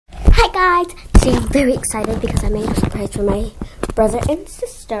Hi guys! Today I'm very excited because I made a surprise for my brother and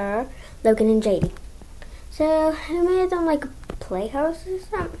sister, Logan and JD. So I made them like a playhouse or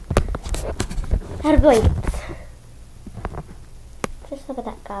something. Out of blankets. Just look at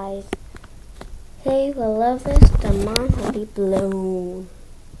that, guys. They will love this. The mind will be blown.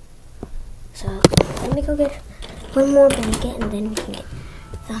 So let me go get one more blanket and then we can get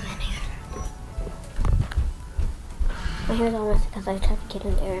them in here. My hair's all messy because I tried to get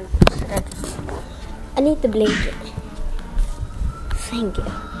in there and I need the blanket. Thank you.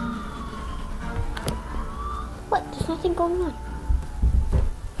 What? There's nothing going on.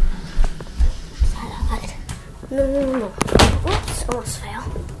 No. Oops, almost fell.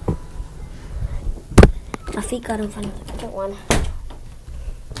 My feet got in front of the other one.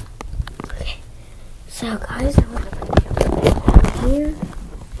 Okay. So guys, I'm going to put it here.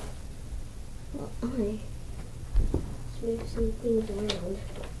 Okay. Move some things around.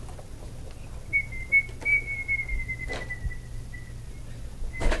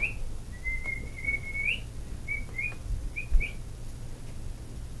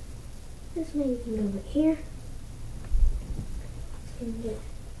 This maybe can go right here. And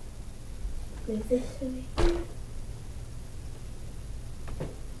move this over here.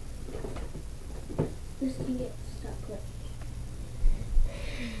 This can get stuck right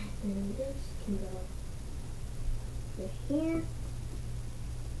here. And this can go right here.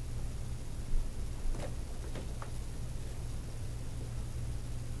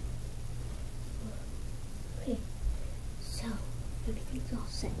 Okay, so everything's all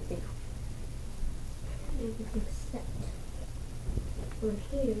set now. Everything's set. Over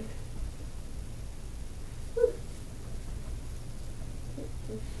here. Woo.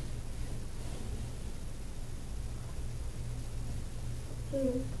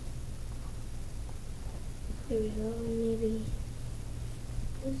 Here. There we go, maybe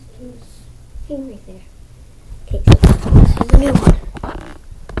this can hang right there. Okay, so this is a new one.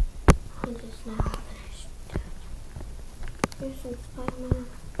 I'm just now finished. Here's some Spider-Man.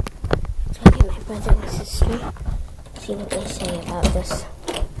 So I'll get my brother and sister. See what they say about this.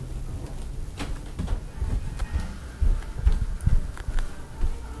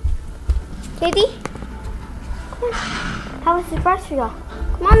 Baby? Come on. How was the brush for y'all?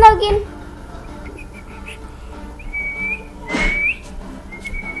 Come on, Logan.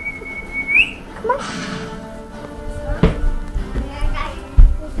 Come on.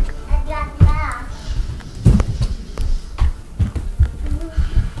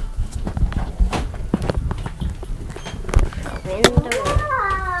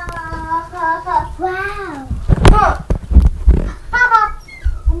 Wow.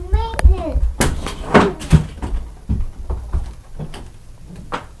 Amazing.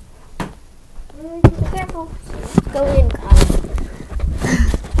 Be careful. Let's go in, guys.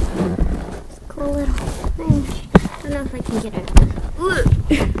 Cool little thing. I don't know if I can get it.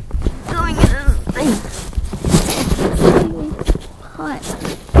 Going in this thing. Hot.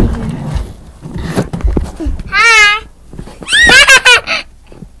 Hi.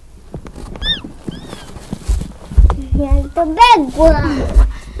 Here's the big one.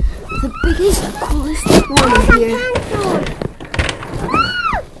 The biggest, coolest one here.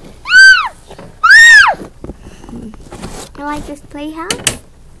 You like this playhouse?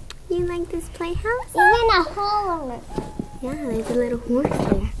 You like this playhouse? Even a hole in it. Yeah, there's a little horse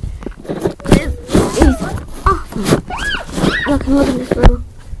there. This is awesome. Look at this little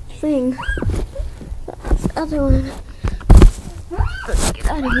thing. This other one. Let's get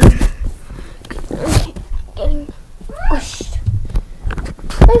out of here. Okay, getting pushed.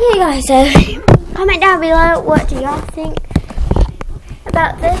 Okay, guys, so comment down below what do y'all think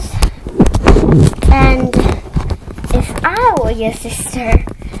about this. And if I were your sister,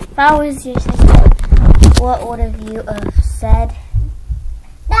 what would have you have said?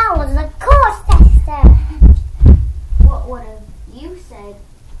 That was the coolest sister. What would have you said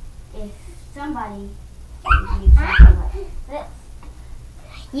if somebody gave you something like this?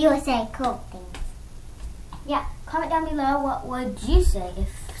 You would say cool things. Yeah, comment down below what would you say if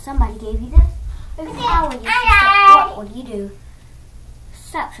somebody gave you this? If I were your sister, what would you do?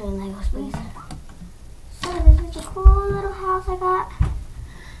 Stop showing Legos, please. So this is a cool little house I got.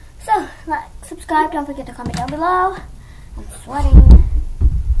 So, like, subscribe, don't forget to comment down below. I'm sweating.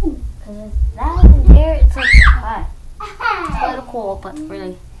 Because that in there, it's like hot. It's a little cold, but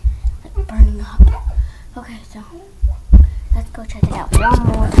really like burning up. Okay, so let's go check it out one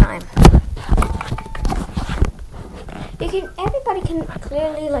more time. Everybody can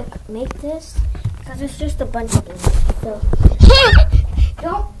clearly like make this because it's just a bunch of things. So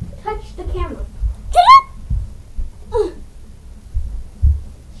don't touch the camera.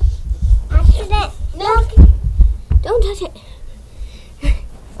 Watch it.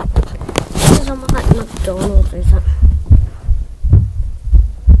 This is almost like McDonald's or something.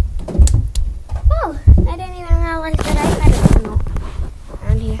 Oh, I didn't even realize that I had a tunnel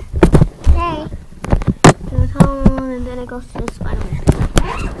around here. Okay. So I come on and then it goes to the Spider-Man.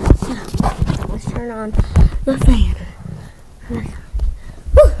 So let's turn on the fan. Woo.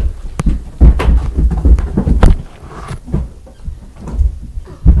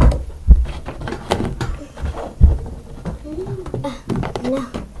 No.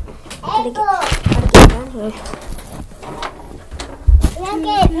 Gotta get down here. Look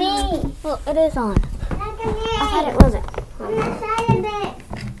at me. Well, it is on. Look at me. I thought it wasn't. I'm inside of it.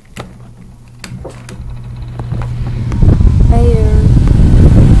 Later.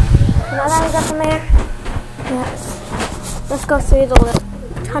 Now that we got from there, yes. Let's go through the little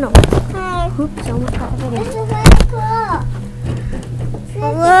tunnel. Hey. Oops, almost got the This video. is really cool.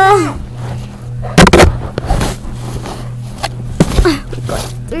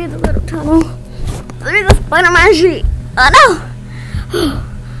 Through the little tunnel. Through the Spider-Man sheet. Oh no!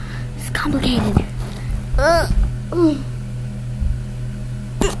 It's complicated.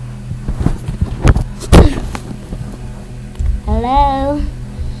 Hello?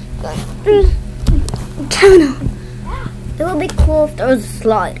 Through the tunnel. It would be cool if there was a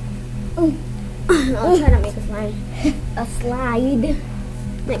slide. I'll try to make a slide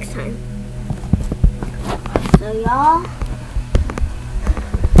next time. So y'all,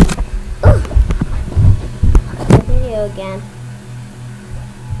 the video again.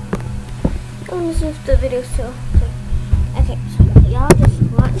 I'm gonna see if the video's still okay. So y'all just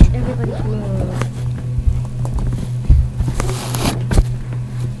watch everybody's move.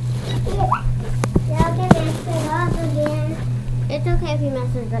 Y'all can mess it up again. It's okay if he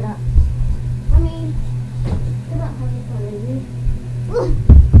messes it up. I mean, it's not having fun, is it?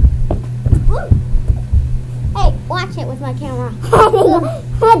 Hey, watch it with my camera.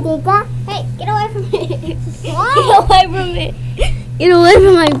 Hey, get away from it. Get away from it. Get away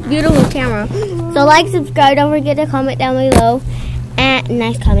from my beautiful camera. So like, subscribe, don't forget to comment down below. And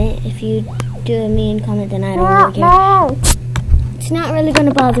nice comment. If you do a mean comment, then I don't really care. It's not really going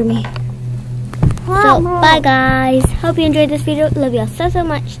to bother me. So, bye guys. Hope you enjoyed this video. Love y'all so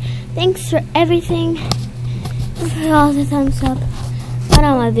much. Thanks for everything. For all the thumbs up on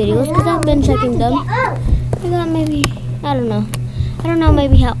all my videos, because I've been checking them. I got maybe, I don't know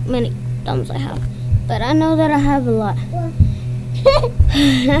maybe how many thumbs I have. But I know that I have a lot.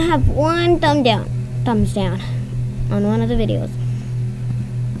 I have one thumbs down on one of the videos.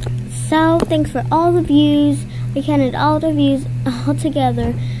 So, thanks for all the views. I counted all the views all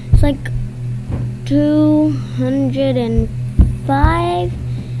together. It's like 205,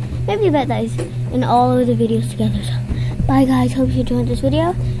 maybe about that is in all of the videos together. So, bye guys, hope you enjoyed this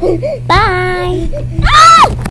video. Bye.